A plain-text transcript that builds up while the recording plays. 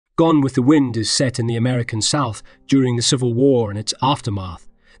Gone with the Wind is set in the American South during the Civil War and its aftermath.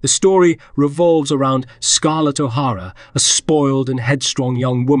 The story revolves around Scarlett O'Hara, a spoiled and headstrong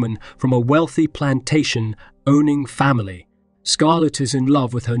young woman from a wealthy plantation-owning family. Scarlett is in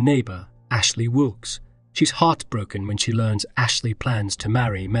love with her neighbor, Ashley Wilkes. She's heartbroken when she learns Ashley plans to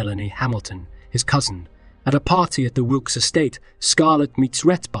marry Melanie Hamilton, his cousin. At a party at the Wilkes estate, Scarlett meets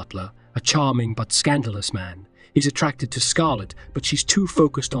Rhett Butler, a charming but scandalous man. He's attracted to Scarlett, but she's too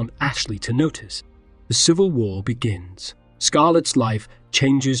focused on Ashley to notice. The Civil War begins. Scarlett's life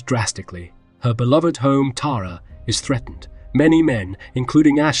changes drastically. Her beloved home, Tara, is threatened. Many men,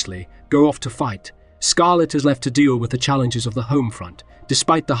 including Ashley, go off to fight. Scarlett is left to deal with the challenges of the home front.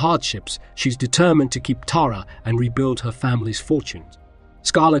 Despite the hardships, she's determined to keep Tara and rebuild her family's fortunes.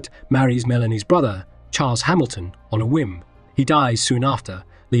 Scarlett marries Melanie's brother, Charles Hamilton, on a whim. He dies soon after,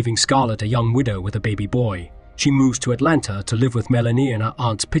 leaving Scarlett a young widow with a baby boy. She moves to Atlanta to live with Melanie and her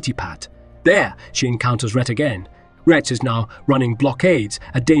aunt's pity pat. There, she encounters Rhett again. Rhett is now running blockades,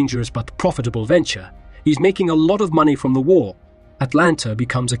 a dangerous but profitable venture. He's making a lot of money from the war. Atlanta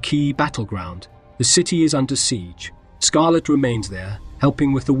becomes a key battleground. The city is under siege. Scarlett remains there,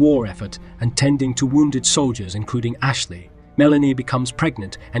 helping with the war effort and tending to wounded soldiers, including Ashley. Melanie becomes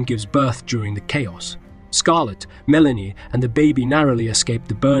pregnant and gives birth during the chaos. Scarlett, Melanie, and the baby narrowly escape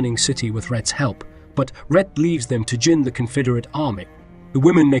the burning city with Rhett's help, but Rhett leaves them to gin the Confederate army. The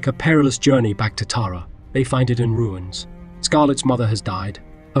women make a perilous journey back to Tara. They find it in ruins. Scarlett's mother has died.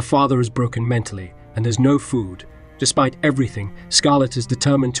 Her father is broken mentally, and there's no food. Despite everything, Scarlett is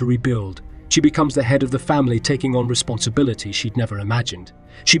determined to rebuild. She becomes the head of the family, taking on responsibility she'd never imagined.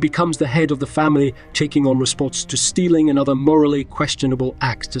 She becomes the head of the family, taking on response to stealing and other morally questionable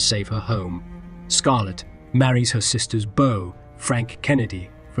acts to save her home. Scarlett marries her sister's beau, Frank Kennedy,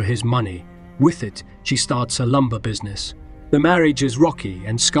 for his money. With it, she starts a lumber business. The marriage is rocky,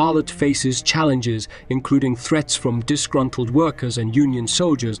 and Scarlett faces challenges, including threats from disgruntled workers and Union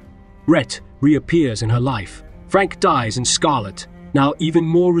soldiers. Rhett reappears in her life. Frank dies, and Scarlett, now even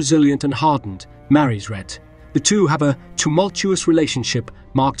more resilient and hardened, marries Rhett. The two have a tumultuous relationship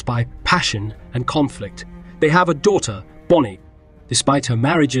marked by passion and conflict. They have a daughter, Bonnie. Despite her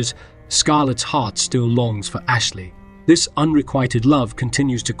marriages, Scarlett's heart still longs for Ashley. This unrequited love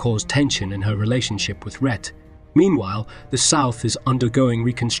continues to cause tension in her relationship with Rhett. Meanwhile, the South is undergoing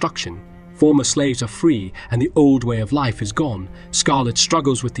reconstruction. Former slaves are free, and the old way of life is gone. Scarlett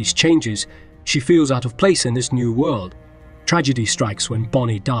struggles with these changes. She feels out of place in this new world. Tragedy strikes when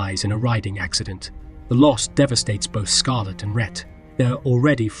Bonnie dies in a riding accident. The loss devastates both Scarlett and Rhett. Their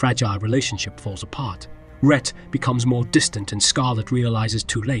already fragile relationship falls apart. Rhett becomes more distant, and Scarlett realizes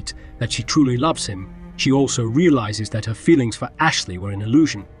too late that she truly loves him. She also realizes that her feelings for Ashley were an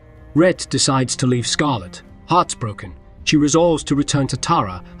illusion. Rhett decides to leave Scarlett. Heartbroken, she resolves to return to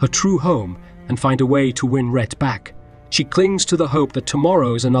Tara, her true home, and find a way to win Rhett back. She clings to the hope that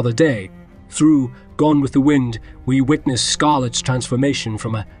tomorrow is another day. Through Gone with the Wind, we witness Scarlett's transformation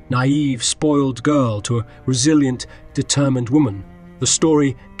from a naive, spoiled girl to a resilient, determined woman. The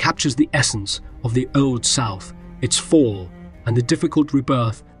story captures the essence of the Old South, its fall, and the difficult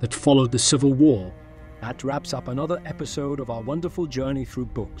rebirth that followed the Civil War. That wraps up another episode of our wonderful journey through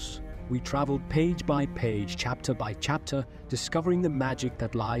books. We traveled page by page, chapter by chapter, discovering the magic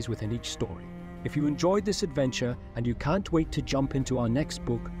that lies within each story. If you enjoyed this adventure and you can't wait to jump into our next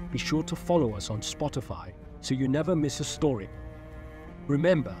book, be sure to follow us on Spotify so you never miss a story.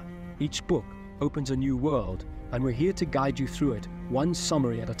 Remember, each book opens a new world, and we're here to guide you through it, one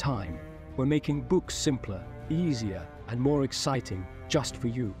summary at a time. We're making books simpler, easier, and more exciting just for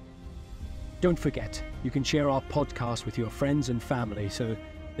you. Don't forget, you can share our podcast with your friends and family so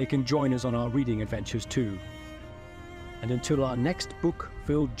they can join us on our reading adventures too. And until our next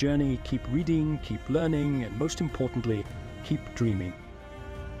book-filled journey, keep reading, keep learning, and most importantly, keep dreaming.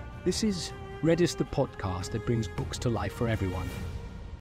 This is Redis, the podcast that brings books to life for everyone.